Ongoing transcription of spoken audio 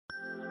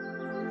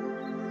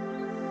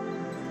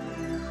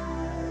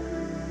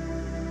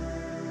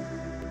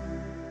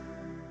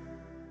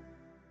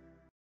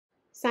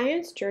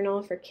Science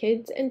Journal for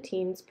Kids and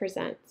Teens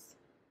presents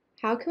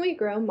How Can We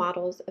Grow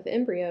Models of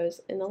Embryos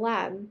in the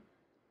Lab?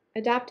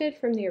 Adapted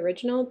from the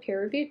original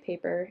peer-reviewed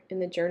paper in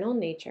the journal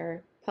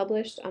Nature,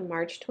 published on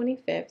March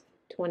 25,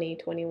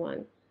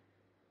 2021.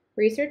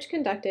 Research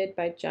conducted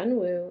by Jun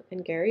Wu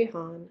and Gary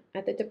Hahn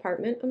at the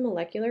Department of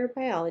Molecular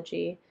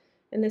Biology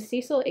and the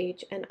Cecil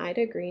H. and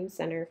Ida Green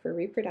Center for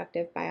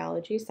Reproductive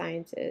Biology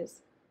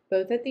Sciences,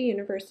 both at the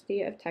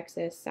University of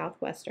Texas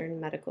Southwestern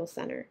Medical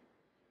Center.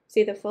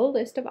 See the full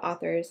list of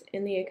authors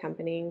in the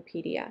accompanying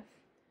PDF.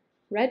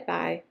 Read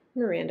by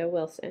Miranda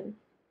Wilson.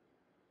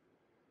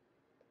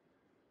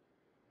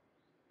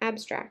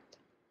 Abstract.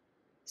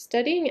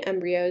 Studying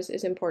embryos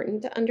is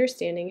important to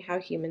understanding how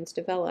humans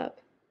develop.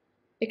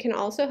 It can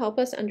also help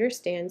us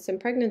understand some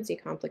pregnancy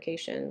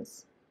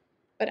complications.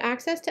 But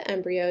access to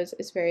embryos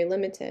is very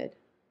limited.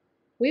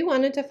 We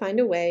wanted to find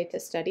a way to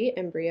study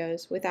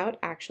embryos without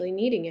actually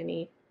needing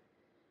any.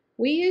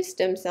 We used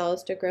stem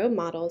cells to grow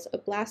models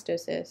of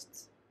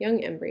blastocysts,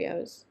 young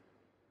embryos.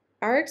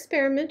 Our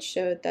experiments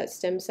showed that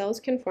stem cells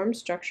can form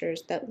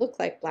structures that look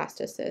like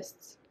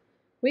blastocysts.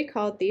 We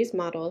called these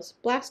models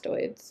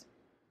blastoids.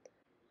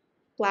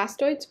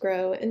 Blastoids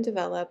grow and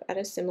develop at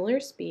a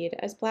similar speed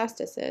as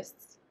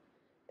blastocysts.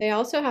 They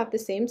also have the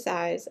same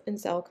size and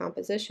cell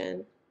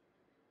composition.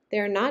 They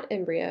are not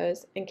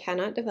embryos and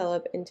cannot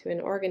develop into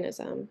an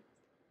organism,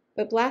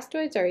 but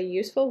blastoids are a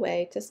useful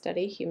way to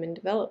study human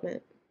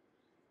development.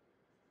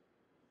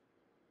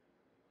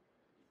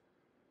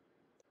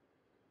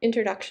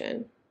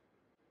 Introduction.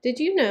 Did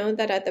you know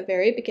that at the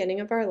very beginning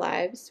of our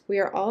lives, we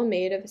are all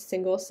made of a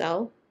single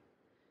cell?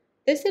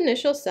 This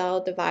initial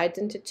cell divides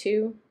into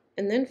 2,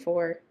 and then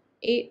 4,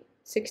 8,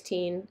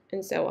 16,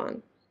 and so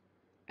on.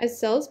 As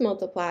cells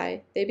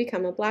multiply, they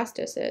become a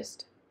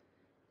blastocyst.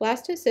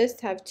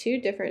 Blastocysts have 2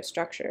 different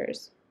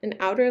structures, an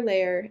outer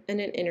layer and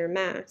an inner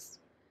mass.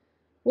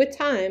 With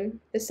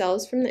time, the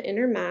cells from the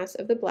inner mass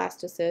of the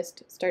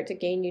blastocyst start to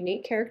gain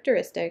unique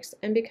characteristics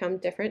and become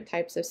different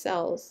types of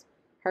cells.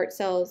 Heart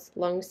cells,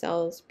 lung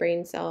cells,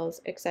 brain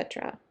cells,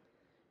 etc.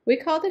 We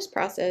call this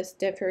process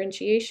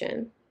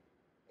differentiation.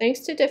 Thanks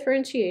to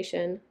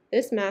differentiation,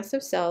 this mass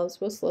of cells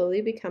will slowly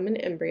become an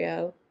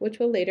embryo, which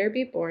will later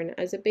be born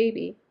as a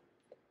baby.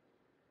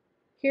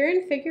 Here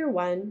in Figure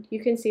 1, you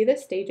can see the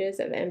stages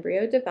of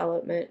embryo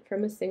development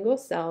from a single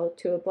cell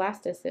to a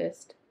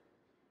blastocyst.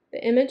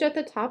 The image at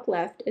the top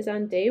left is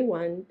on day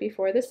 1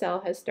 before the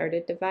cell has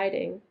started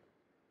dividing.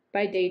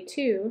 By day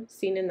 2,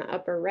 seen in the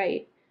upper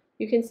right,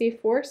 you can see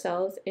 4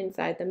 cells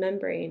inside the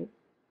membrane.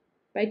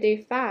 By day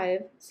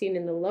 5, seen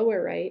in the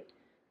lower right,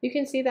 you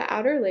can see the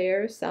outer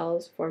layer of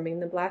cells forming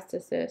the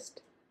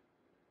blastocyst.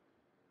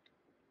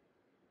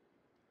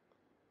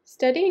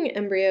 Studying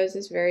embryos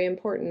is very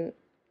important.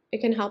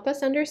 It can help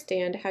us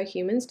understand how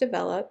humans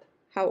develop,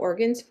 how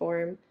organs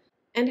form,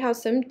 and how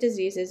some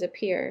diseases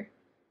appear.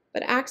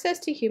 But access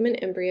to human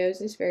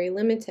embryos is very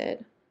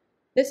limited.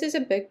 This is a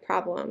big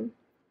problem.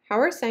 How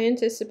are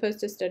scientists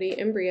supposed to study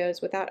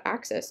embryos without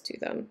access to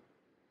them?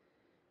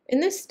 In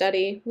this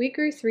study, we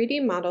grew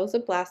 3D models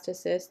of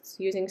blastocysts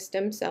using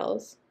stem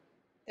cells.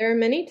 There are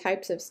many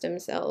types of stem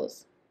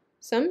cells.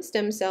 Some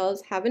stem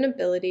cells have an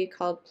ability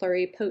called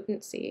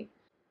pluripotency.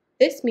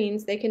 This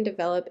means they can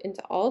develop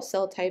into all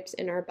cell types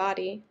in our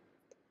body.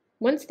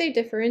 Once they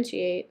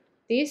differentiate,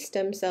 these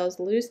stem cells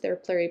lose their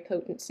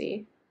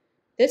pluripotency.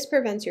 This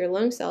prevents your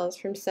lung cells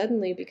from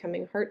suddenly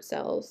becoming heart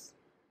cells.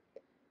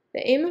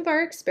 The aim of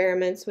our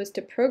experiments was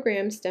to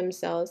program stem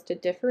cells to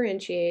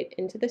differentiate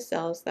into the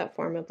cells that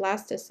form a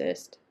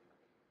blastocyst.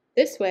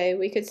 This way,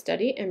 we could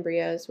study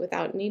embryos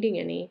without needing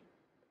any.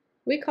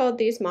 We called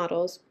these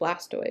models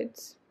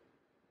blastoids.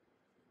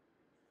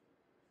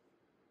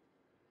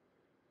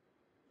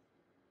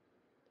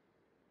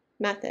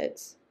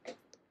 Methods.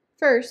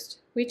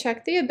 First, we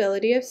checked the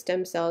ability of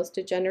stem cells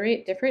to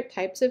generate different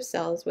types of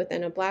cells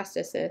within a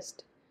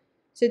blastocyst.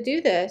 To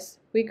do this,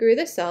 we grew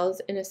the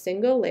cells in a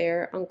single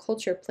layer on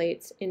culture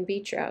plates in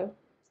vitro,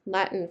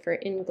 Latin for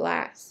in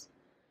glass.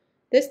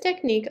 This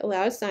technique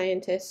allows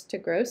scientists to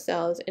grow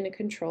cells in a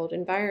controlled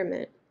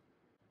environment.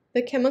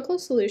 The chemical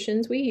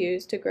solutions we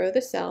use to grow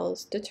the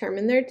cells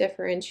determine their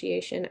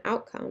differentiation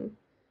outcome.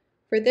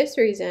 For this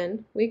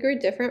reason, we grew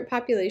different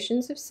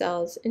populations of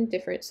cells in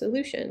different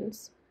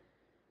solutions.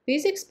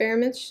 These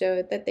experiments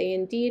showed that they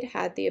indeed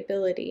had the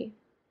ability.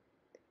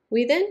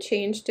 We then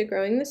changed to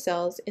growing the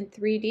cells in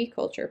 3D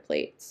culture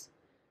plates.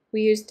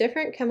 We used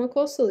different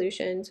chemical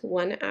solutions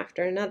one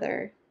after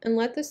another and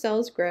let the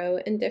cells grow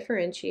and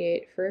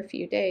differentiate for a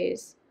few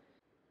days.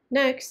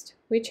 Next,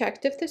 we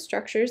checked if the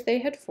structures they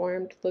had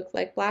formed looked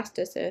like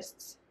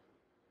blastocysts.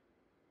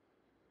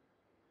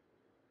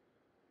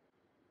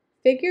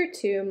 Figure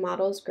 2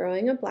 models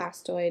growing a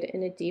blastoid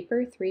in a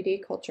deeper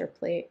 3D culture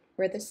plate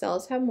where the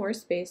cells have more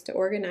space to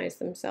organize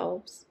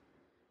themselves.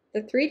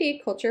 The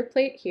 3D culture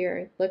plate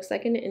here looks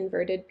like an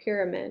inverted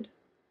pyramid.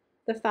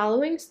 The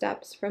following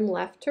steps from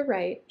left to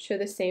right show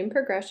the same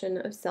progression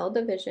of cell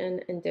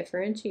division and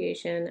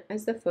differentiation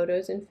as the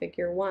photos in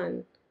Figure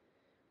 1.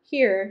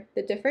 Here,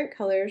 the different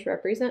colors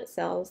represent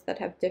cells that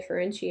have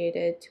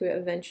differentiated to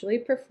eventually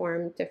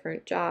perform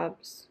different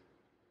jobs.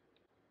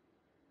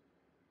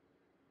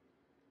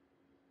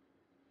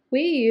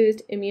 We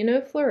used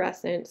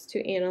immunofluorescence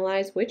to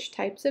analyze which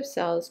types of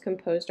cells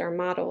composed our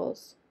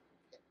models.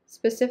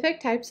 Specific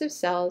types of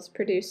cells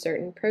produce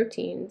certain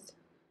proteins.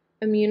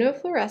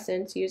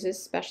 Immunofluorescence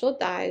uses special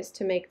dyes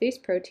to make these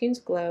proteins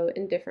glow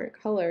in different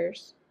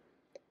colors.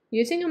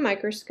 Using a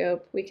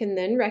microscope, we can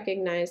then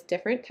recognize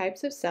different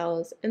types of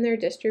cells and their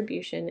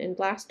distribution in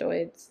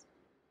blastoids.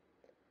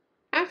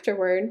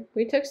 Afterward,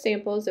 we took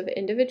samples of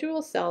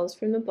individual cells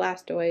from the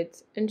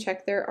blastoids and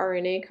checked their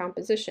RNA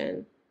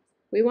composition.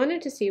 We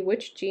wanted to see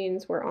which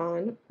genes were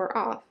on or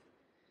off.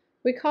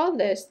 We called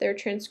this their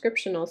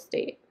transcriptional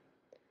state.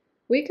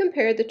 We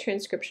compared the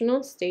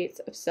transcriptional states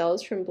of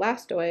cells from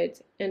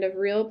blastoids and of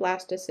real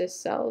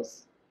blastocyst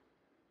cells.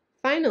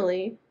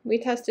 Finally, we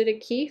tested a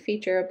key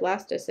feature of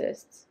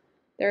blastocysts,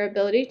 their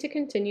ability to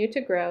continue to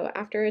grow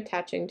after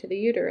attaching to the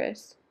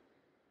uterus.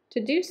 To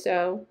do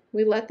so,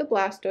 we let the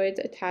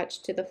blastoids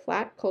attach to the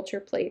flat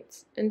culture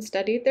plates and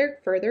studied their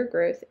further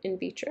growth in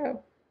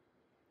vitro.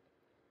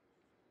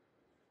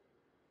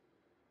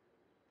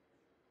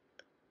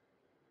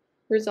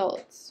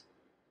 Results.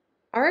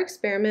 Our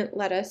experiment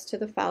led us to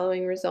the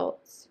following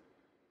results.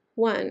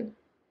 1.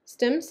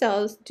 Stem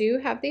cells do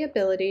have the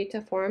ability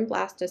to form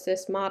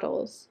blastocyst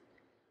models.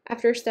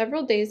 After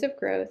several days of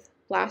growth,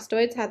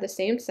 blastoids had the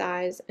same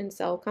size and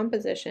cell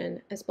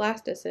composition as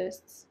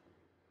blastocysts.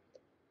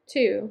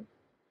 2.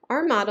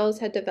 Our models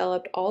had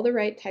developed all the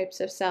right types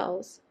of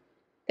cells.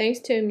 Thanks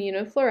to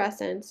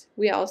immunofluorescence,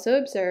 we also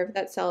observed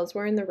that cells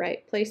were in the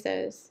right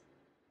places.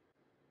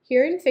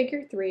 Here in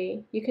Figure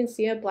 3, you can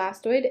see a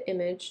blastoid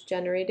image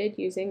generated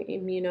using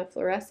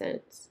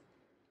immunofluorescence.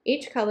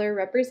 Each color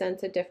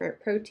represents a different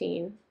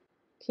protein.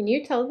 Can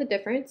you tell the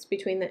difference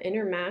between the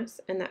inner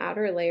mass and the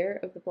outer layer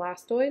of the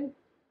blastoid?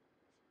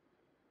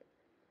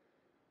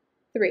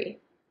 3.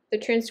 The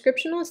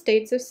transcriptional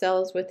states of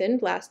cells within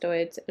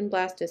blastoids and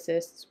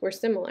blastocysts were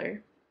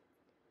similar.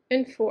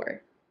 And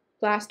 4.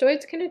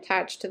 Blastoids can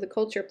attach to the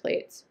culture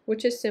plates,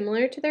 which is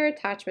similar to their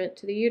attachment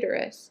to the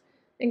uterus,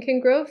 and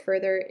can grow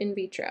further in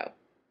vitro.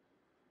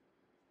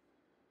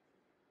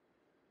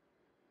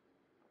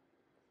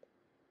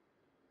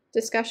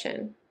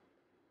 Discussion.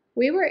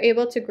 We were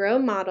able to grow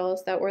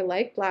models that were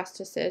like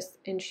blastocysts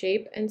in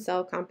shape and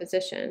cell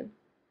composition.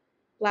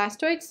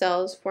 Blastoid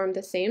cells form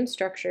the same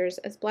structures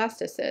as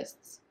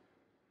blastocysts.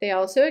 They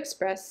also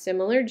express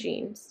similar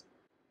genes,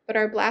 but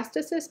our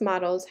blastocyst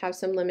models have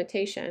some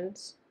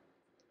limitations.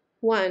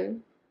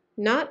 1.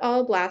 Not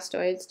all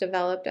blastoids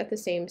developed at the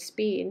same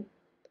speed.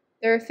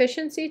 Their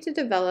efficiency to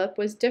develop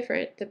was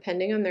different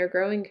depending on their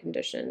growing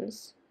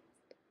conditions.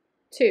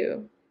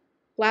 2.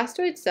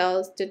 Blastoid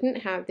cells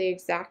didn't have the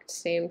exact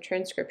same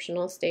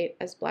transcriptional state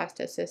as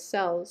blastocyst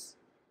cells.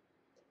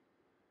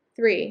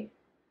 3.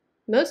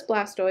 Most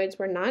blastoids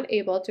were not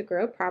able to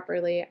grow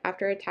properly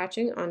after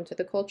attaching onto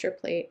the culture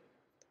plate.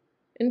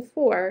 And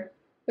 4.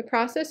 The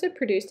process of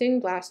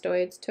producing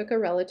blastoids took a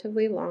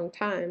relatively long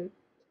time.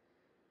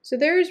 So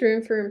there is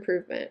room for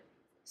improvement.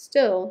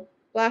 Still,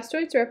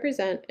 blastoids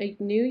represent a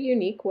new,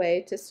 unique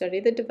way to study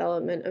the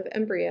development of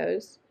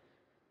embryos.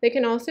 They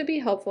can also be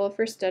helpful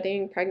for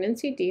studying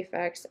pregnancy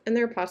defects and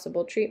their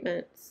possible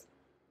treatments.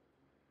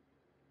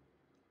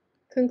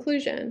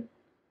 Conclusion.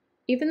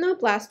 Even though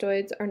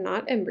blastoids are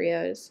not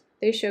embryos,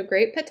 they show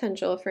great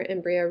potential for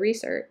embryo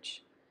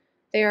research.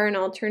 They are an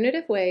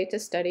alternative way to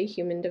study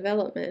human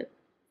development.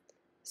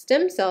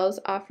 Stem cells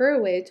offer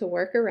a way to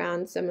work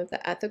around some of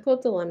the ethical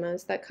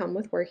dilemmas that come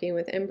with working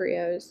with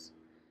embryos.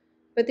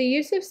 But the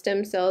use of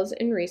stem cells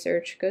in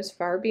research goes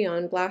far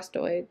beyond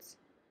blastoids.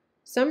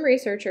 Some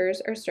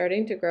researchers are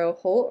starting to grow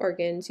whole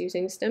organs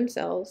using stem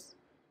cells.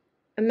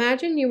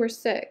 Imagine you were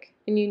sick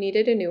and you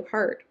needed a new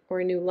heart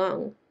or a new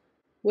lung.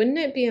 Wouldn't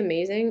it be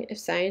amazing if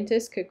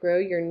scientists could grow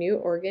your new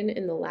organ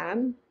in the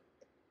lab?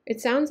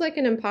 It sounds like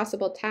an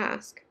impossible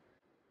task,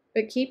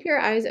 but keep your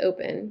eyes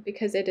open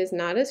because it is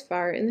not as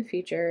far in the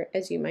future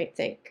as you might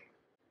think.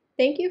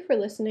 Thank you for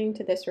listening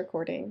to this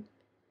recording.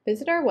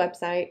 Visit our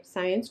website,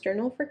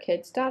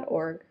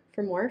 sciencejournalforkids.org,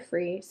 for more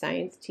free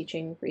science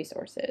teaching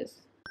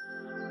resources.